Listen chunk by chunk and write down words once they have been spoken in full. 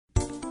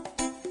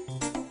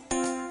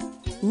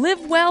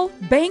Live well,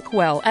 bank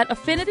well at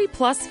Affinity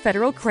Plus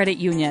Federal Credit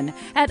Union.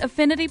 At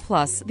Affinity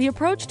Plus, the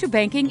approach to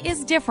banking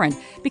is different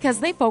because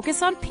they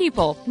focus on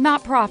people,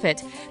 not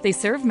profit. They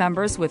serve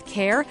members with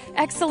care,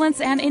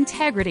 excellence, and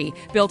integrity,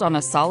 built on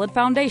a solid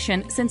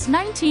foundation since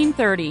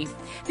 1930.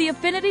 The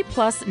Affinity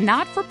Plus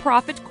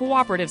not-for-profit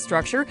cooperative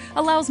structure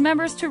allows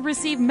members to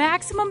receive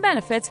maximum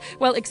benefits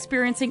while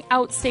experiencing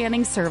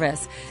outstanding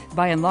service.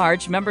 By and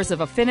large, members of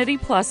Affinity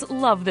Plus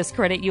love this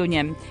credit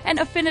union, and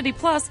Affinity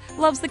Plus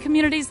loves the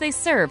communities they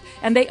serve,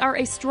 and they are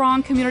a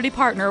strong community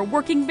partner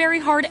working very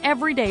hard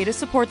every day to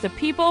support the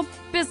people,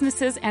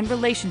 businesses, and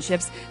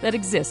relationships that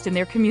exist in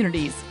their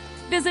communities.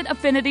 Visit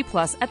Affinity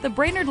Plus at the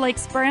Brainerd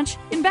Lakes branch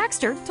in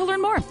Baxter to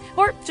learn more,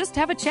 or just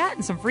have a chat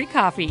and some free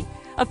coffee.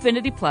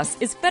 Affinity Plus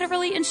is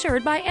federally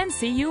insured by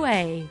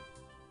NCUA.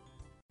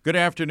 Good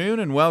afternoon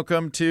and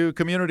welcome to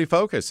Community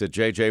Focus at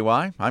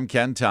JJY. I'm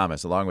Ken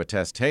Thomas along with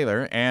Tess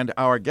Taylor, and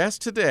our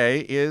guest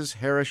today is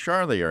Hera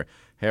Charlier.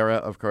 Hera,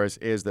 of course,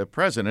 is the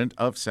president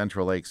of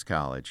Central Lakes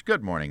College.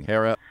 Good morning,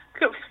 Hera.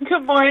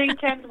 Good morning,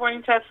 Ken. Good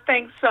morning, Tess.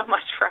 Thanks so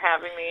much for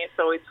having me. It's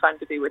always fun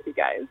to be with you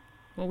guys.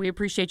 Well, we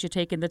appreciate you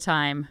taking the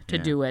time to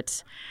do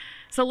it.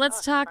 So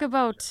let's talk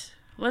about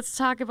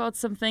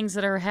some things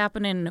that are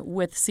happening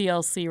with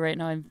CLC right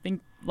now. I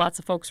think lots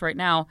of folks right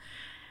now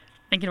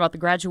thinking about the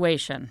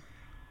graduation.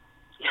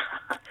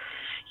 Yeah.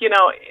 You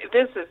know,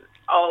 this is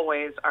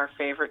always our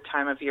favorite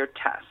time of year,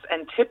 Tess.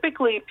 And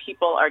typically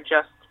people are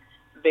just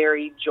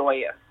very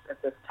joyous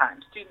at this time.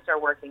 Students are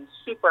working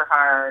super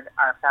hard,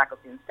 our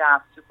faculty and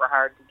staff super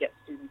hard to get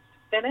students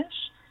to finish,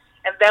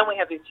 and then we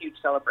have these huge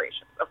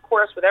celebrations. Of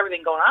course, with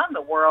everything going on in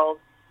the world,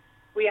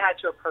 we had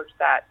to approach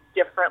that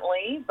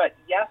differently, but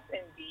yes,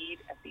 indeed,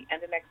 at the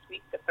end of next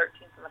week, the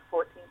 13th and the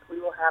 14th, we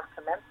will have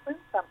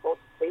commencements on both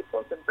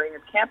Staples and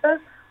Brainerd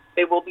campus.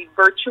 They will be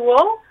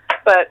virtual,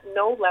 but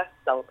no less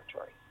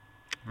celebratory.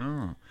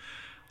 Oh.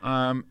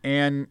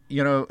 And,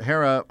 you know,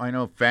 Hera, I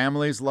know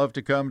families love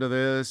to come to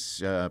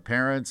this.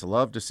 Parents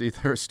love to see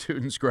their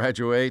students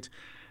graduate.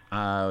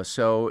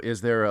 So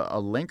is there a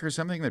link or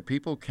something that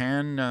people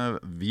can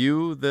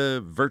view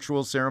the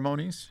virtual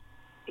ceremonies?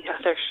 Yeah,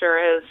 there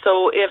sure is.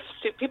 So if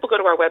people go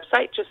to our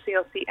website, just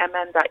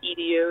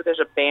clcmn.edu,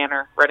 there's a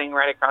banner running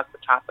right across the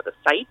top of the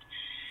site,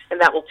 and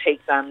that will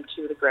take them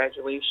to the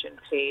graduation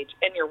page.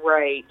 And you're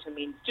right. I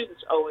mean,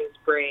 students always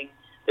bring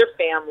their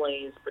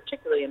families,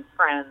 particularly and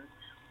friends.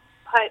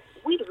 But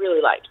we'd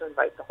really like to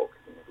invite the whole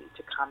community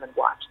to come and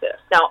watch this.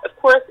 Now, of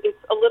course,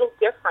 it's a little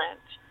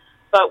different,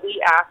 but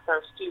we asked our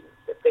students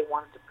if they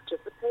wanted to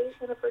participate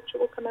in a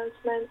virtual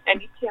commencement,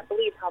 and you can't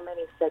believe how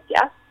many said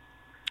yes.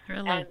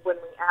 Really? And when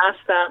we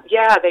asked them,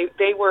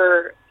 they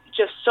were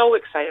just so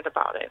excited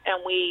about it.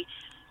 And we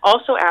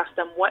also asked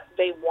them what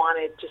they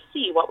wanted to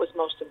see, what was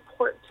most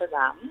important to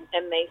them,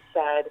 and they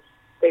said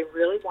they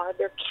really wanted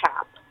their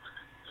cap.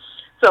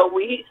 So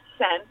we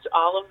sent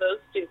all of those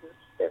students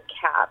their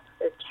cap,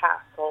 their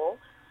tassel,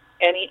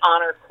 any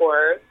honor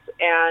cords,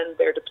 and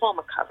their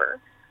diploma cover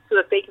so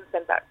that they can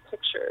send back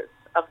pictures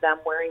of them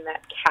wearing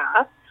that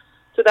cap.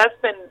 So that's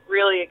been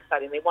really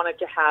exciting. They wanted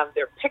to have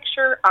their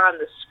picture on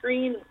the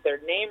screen with their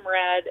name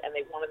read, and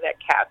they wanted that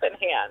cap in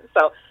hand.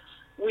 So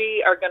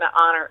we are going to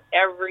honor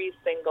every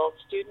single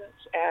student,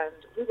 and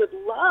we would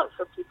love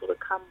for people to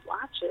come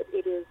watch it.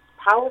 It is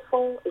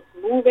powerful. It's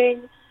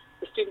moving.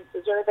 The students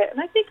deserve it.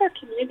 And I think our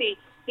community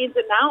needs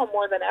it now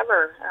more than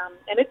ever.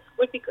 And it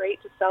would be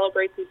great to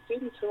celebrate these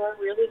students who are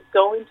really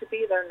going to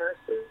be their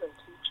nurses and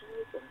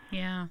teachers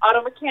and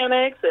auto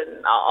mechanics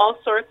and all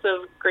sorts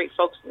of great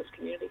folks in this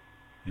community.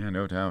 Yeah,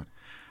 no doubt.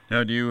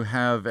 Now, do you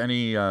have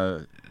any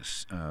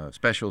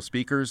special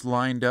speakers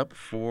lined up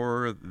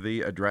for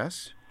the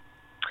address?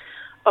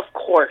 Of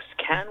course,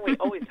 Ken. We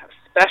always have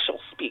special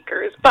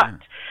speakers, but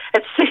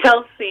at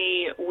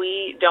CLC,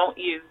 we don't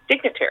use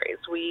dignitaries.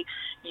 We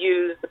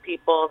use the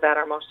people that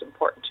are most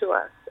important to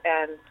us,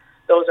 and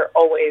those are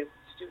always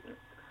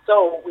students.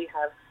 So we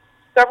have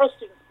several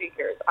student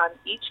speakers on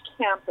each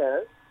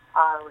campus.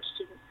 Our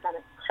Student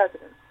Senate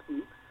President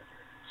speaks.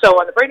 So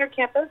on the Brainerd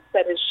campus,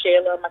 that is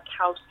Shayla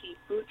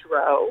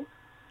Makowski-Boudreau,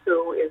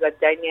 who is a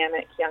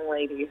dynamic young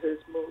lady who's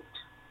moved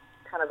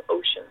kind of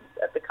oceans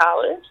at the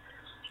college.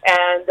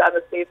 And on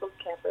the Staples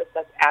campus,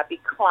 that's Abby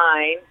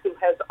Klein, who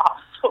has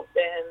also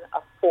been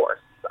a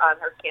force on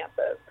her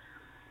campus.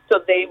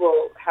 So they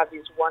will have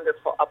these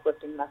wonderful,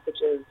 uplifting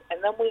messages.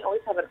 And then we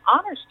always have an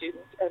honor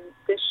student, and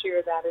this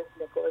year that is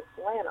Nicholas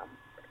Lanham.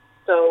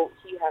 So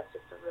he has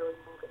just a really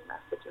moving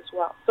message as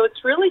well. So it's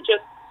really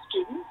just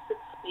students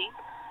that speak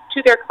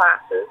to their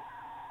classes.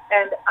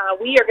 And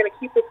we are going to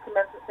keep this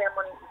commencement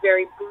ceremony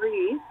very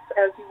brief,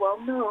 as you well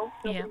know.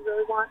 Nobody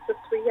really wants a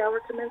 3-hour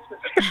commencement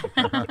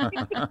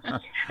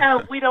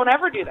ceremony. We don't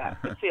ever do that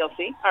at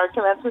CLC. Our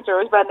commencements are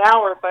always about an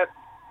hour, but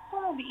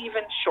we'll be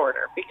even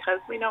shorter because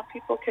we know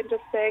people can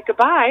just say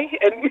goodbye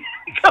and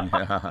come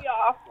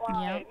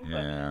offline.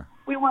 Yeah.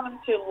 We want them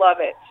to love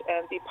it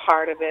and be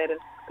part of it. And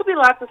there'll be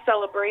lots of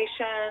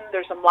celebration.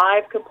 There's some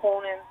live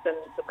components and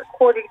some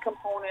recorded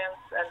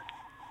components, and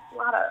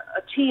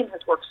a team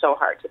has worked so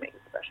hard to make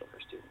it special for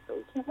students, so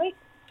we can't wait.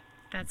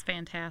 That's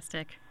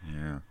fantastic.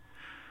 Yeah.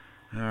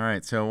 All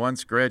right. So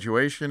once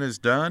graduation is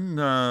done,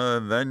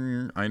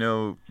 then I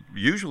know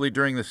usually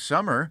during the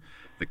summer,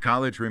 the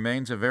college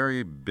remains a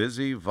very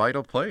busy,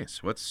 vital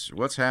place.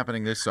 What's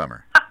happening this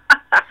summer?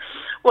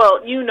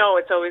 Well,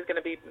 it's always going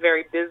to be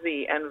very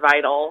busy and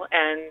vital,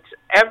 and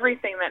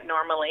everything that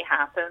normally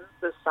happens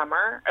this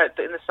summer,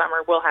 in the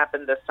summer, will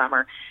happen this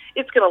summer.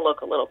 It's going to look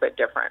a little bit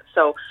different.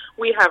 So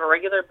we have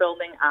regular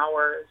building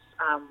hours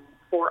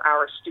for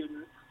our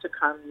students to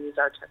come use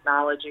our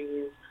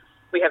technologies.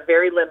 We have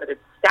very limited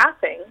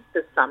staffing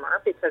this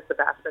summer because the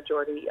vast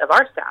majority of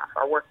our staff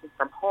are working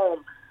from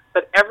home,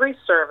 but every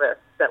service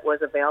that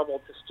was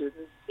available to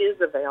students is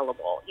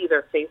available,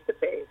 either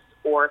face-to-face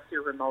or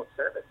through remote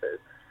services.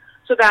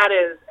 So that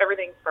is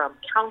everything from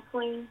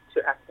counseling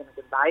to academic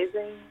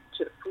advising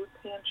to the food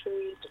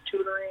pantry to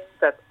tutoring.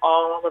 That's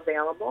all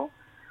available.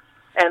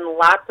 And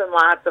lots of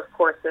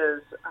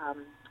courses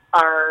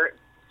our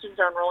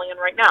students are enrolling in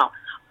right now.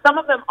 Some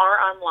of them are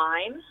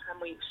online,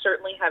 and we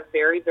certainly have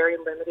very, very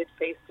limited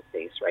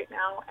face-to-face right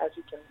now, as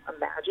you can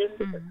imagine,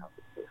 because health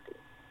and safety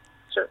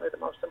is certainly the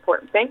most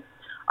important thing.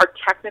 Our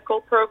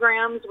technical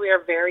programs, we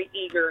are very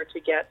eager to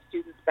get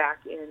students back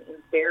in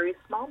very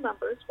small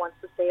numbers once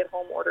the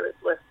stay-at-home order is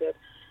lifted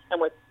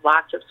and with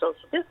lots of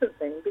social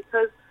distancing,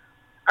 because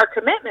our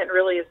commitment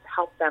really is to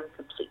help them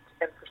complete.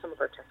 And for some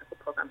of our technical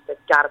programs, they've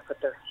got to put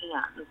their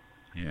hands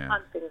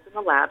on things in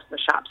the labs and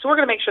the shops. So we're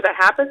going to make sure that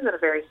happens in a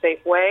very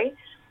safe way.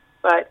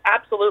 But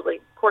absolutely,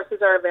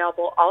 courses are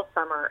available all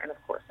summer and, of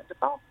course, into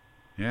fall.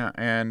 Yeah,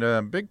 and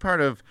a big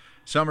part of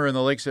summer in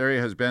the Lakes area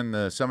has been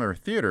the summer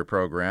theater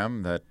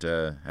program that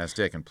has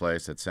taken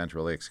place at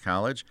Central Lakes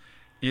College.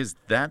 Is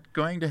that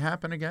going to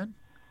happen again?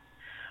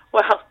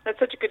 Well, that's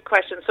such a good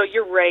question. So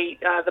you're right.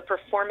 The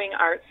Performing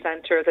Arts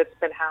Center that's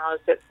been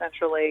housed at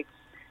Central Lakes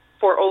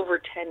for over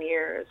 10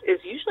 years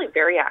is usually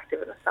very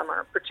active in the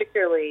summer,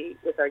 particularly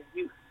with our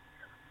youth.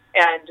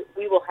 And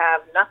we will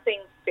have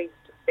nothing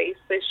face-to-face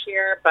this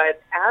year,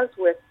 but as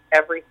with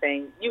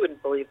everything, you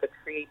wouldn't believe the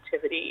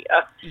creativity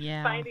of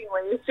finding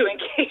ways to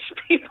engage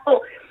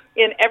people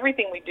in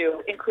everything we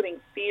do, including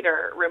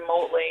theater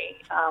remotely,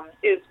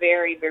 is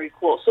very, very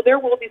cool. So there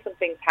will be some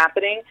things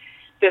happening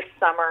this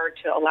summer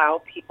to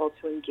allow people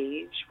to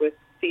engage with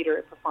theater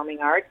and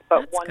performing arts.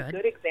 But That's one good.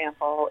 good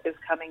example is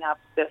coming up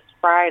this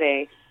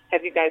Friday.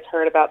 Have you guys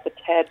heard about the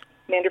Ted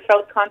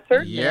Manderfeld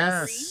concert?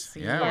 Yes.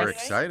 Yeah, we're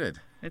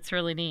excited. It's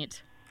really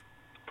neat.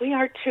 We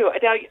are too. I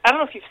don't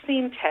know if you've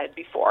seen Ted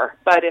before,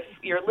 but if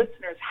your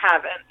listeners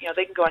haven't,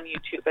 they can go on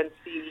YouTube and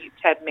see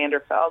Ted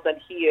Manderfeld, and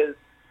he is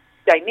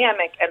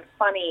dynamic and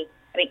funny,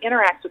 and he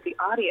interacts with the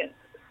audience.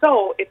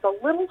 So it's a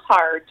little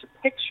hard to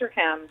picture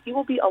him. He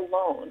will be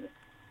alone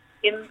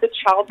in the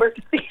Childbirth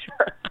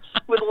Theater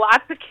with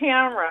lots of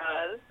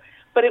cameras,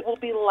 but it will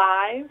be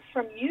live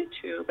from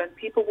YouTube, and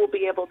people will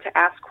be able to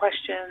ask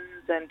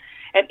questions and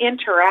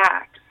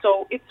interact.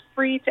 So it's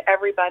free to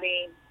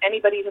everybody.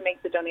 Anybody who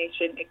makes a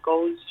donation, it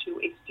goes to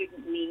a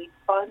student need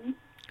fund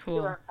through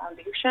our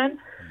foundation.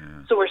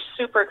 Yeah. So we're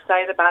super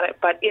excited about it,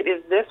 but it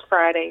is this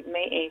Friday,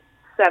 May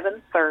 8th,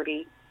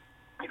 7:30.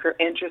 If you're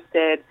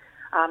interested,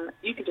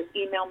 you can just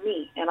email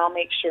me, and I'll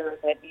make sure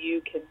that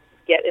you can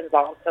get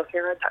involved. So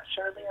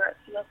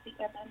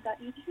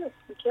Hera.Charlier@clcmn.edu.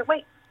 We can't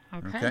wait.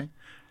 Okay.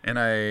 And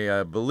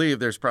I believe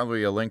there's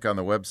probably a link on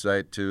the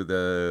website to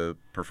the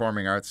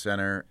Performing Arts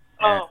Center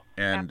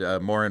and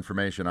more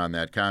information on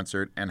that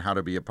concert and how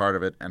to be a part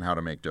of it and how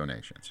to make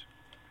donations.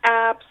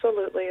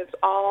 Absolutely. It's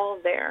all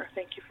there.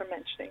 Thank you for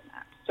mentioning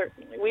that.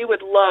 Certainly. We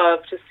would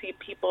love to see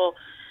people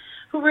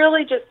who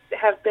really just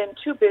have been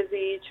too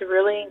busy to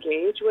really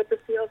engage with the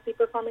CLC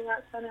Performing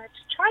Arts Center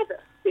to try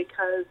this,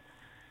 because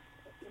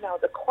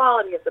the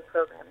quality of the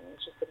programming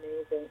is just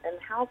amazing, and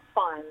how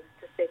fun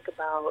to think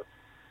about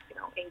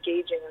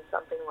engaging in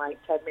something like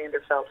Ted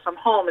Manderfeld from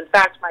home. In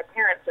fact, my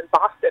parents in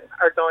Boston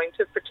are going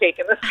to partake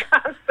in this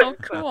concert. Oh,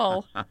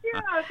 cool. So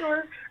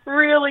we're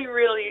really,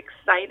 really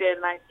excited,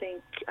 and I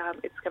think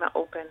it's going to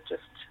open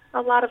just a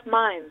lot of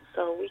minds,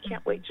 so we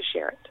can't wait to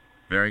share it.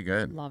 Very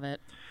good. Love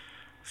it.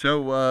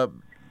 So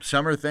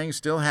summer things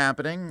still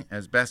happening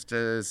as best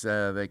as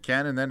they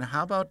can, and then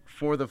how about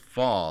for the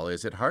fall?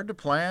 Is it hard to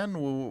plan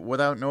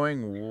without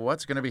knowing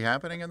what's going to be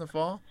happening in the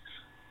fall?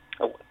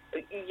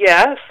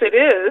 Yes, it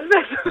is.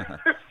 As a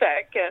matter of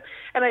fact.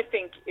 And I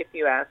think if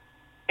you ask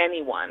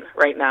anyone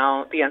right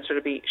now, the answer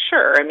to be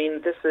sure. I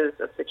mean, this is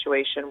a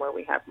situation where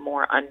we have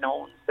more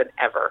unknowns than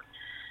ever.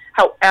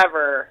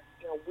 However,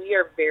 we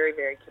are very,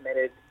 very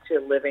committed to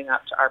living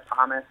up to our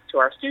promise to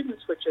our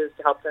students, which is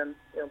to help them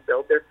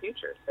build their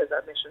futures, as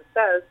our mission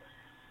says.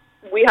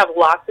 We have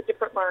lots of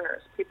different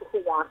learners, people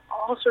who want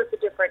all sorts of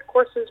different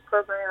courses,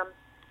 programs,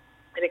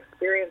 and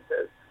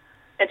experiences.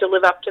 And to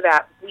live up to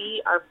that,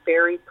 we are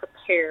very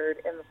prepared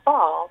in the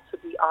fall to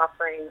be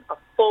offering a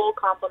full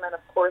complement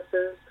of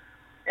courses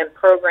and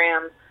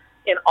programs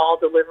in all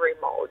delivery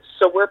modes.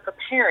 So we're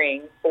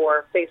preparing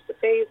for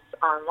face-to-face,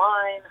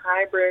 online,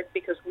 hybrid,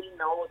 because we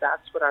know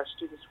that's what our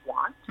students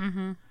want.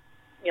 Mm-hmm.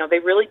 They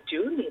really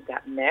do need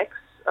that mix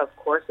of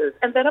courses.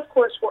 And then, of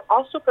course, we're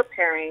also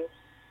preparing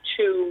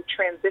to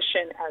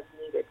transition as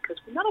needed, because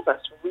none of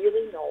us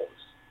really knows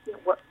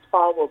what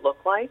fall will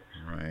look like.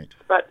 Right.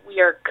 But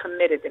we are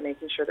committed to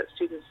making sure that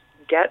students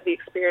get the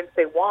experience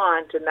they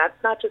want, and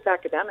that's not just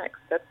academics,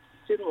 that's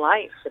student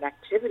life and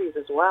activities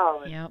as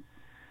well. Yep.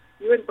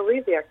 You wouldn't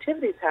believe the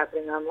activities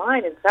happening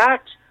online. In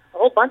fact, a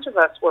whole bunch of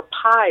us were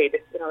pied,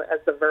 as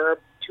the verb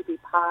to be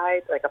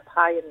pied, like a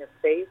pie in your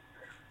face.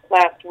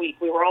 Last week,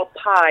 we were all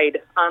pied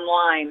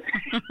online.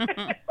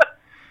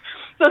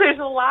 So there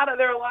are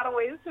a lot of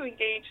ways to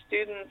engage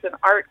students in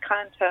art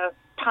contests,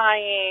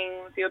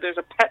 pieing. There's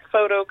a pet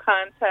photo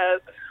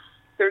contest.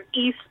 There's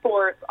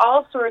esports,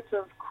 all sorts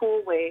of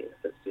cool ways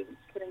that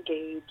students can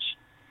engage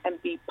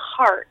and be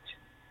part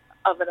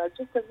of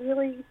just a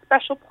really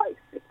special place.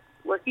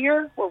 We're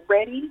here. We're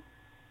ready.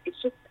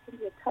 It's just going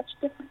to be a touch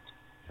different.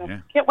 So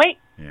can't wait.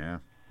 Yeah,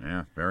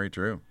 very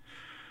true.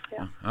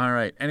 Yeah. All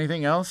right.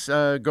 Anything else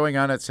going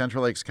on at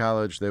Central Lakes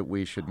College that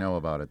we should know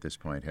about at this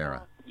point,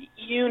 Hera?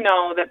 You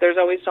know that there's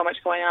always so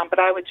much going on, but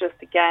I would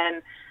just,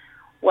 again,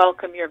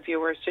 welcome your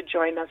viewers to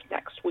join us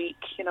next week.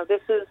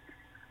 This is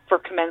for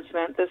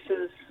commencement. This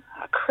is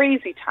a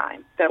crazy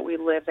time that we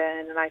live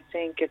in, and I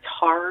think it's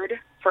hard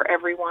for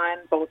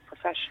everyone, both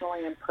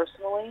professionally and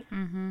personally.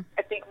 Mm-hmm.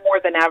 I think more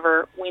than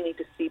ever, we need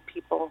to see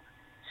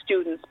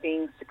students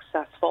being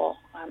successful.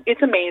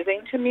 It's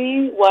amazing to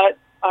me what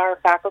our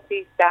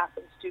faculty, staff,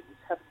 and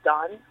students have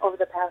done over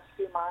the past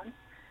few months.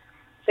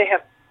 They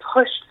have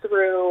pushed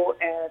through,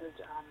 and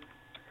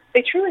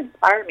they truly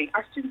inspire me.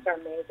 Our students are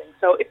amazing.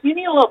 So if you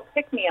need a little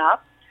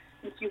pick-me-up,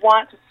 if you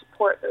want to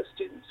support those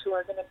students who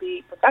are going to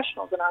be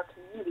professionals in our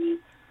community,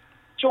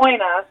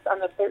 join us on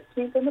the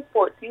 13th and the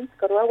 14th.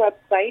 Go to our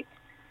website.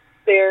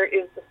 There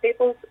is the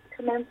Staples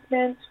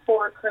commencement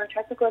for career and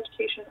technical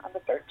education on the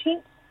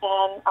 13th,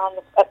 and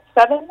at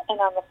 7, and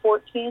on the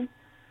 14th,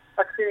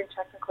 our career and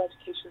technical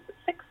education is at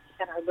 6,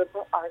 and our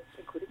liberal arts,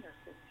 including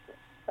nursing, is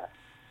at 7.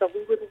 So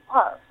we would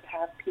love to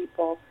have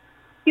people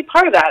be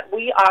part of that.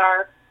 We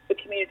are the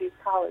community's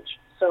college,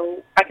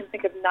 so I can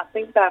think of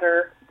nothing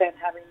better than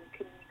having the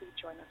community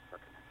join us for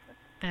commencement.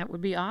 That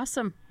would be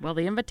awesome. Well,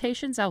 the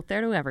invitation's out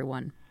there to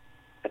everyone.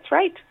 That's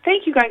right.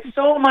 Thank you guys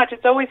so much.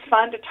 It's always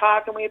fun to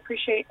talk, and we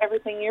appreciate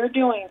everything you're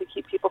doing to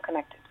keep people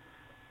connected.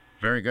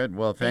 Very good.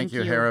 Well, thank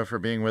you, Hera, for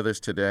being with us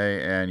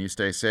today, and you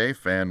stay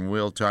safe, and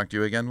we'll talk to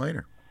you again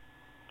later.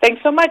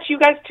 Thanks so much. You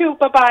guys too.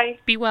 Bye-bye.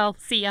 Be well.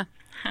 See ya.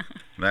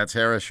 That's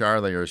Hera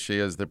Charlier. She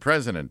is the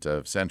president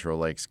of Central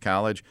Lakes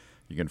College.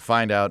 You can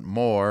find out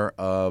more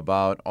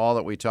about all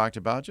that we talked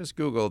about. Just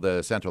Google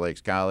the Central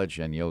Lakes College,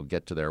 and you'll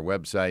get to their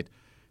website.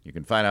 You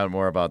can find out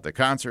more about the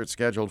concert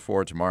scheduled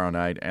for tomorrow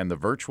night and the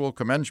virtual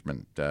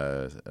commencement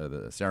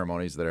the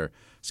ceremonies that are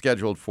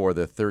scheduled for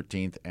the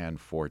 13th and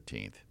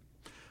 14th.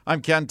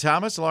 I'm Ken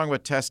Thomas, along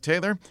with Tess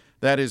Taylor.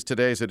 That is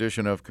today's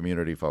edition of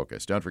Community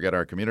Focus. Don't forget,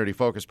 our Community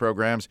Focus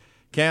programs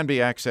can be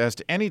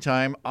accessed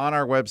anytime on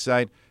our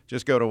website.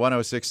 Just go to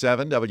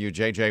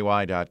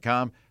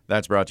 1067wjjy.com.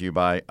 That's brought to you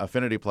by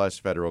Affinity Plus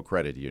Federal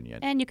Credit Union.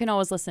 And you can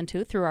always listen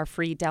through our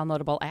free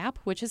downloadable app,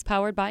 which is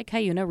powered by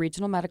Cuyuna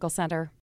Regional Medical Center.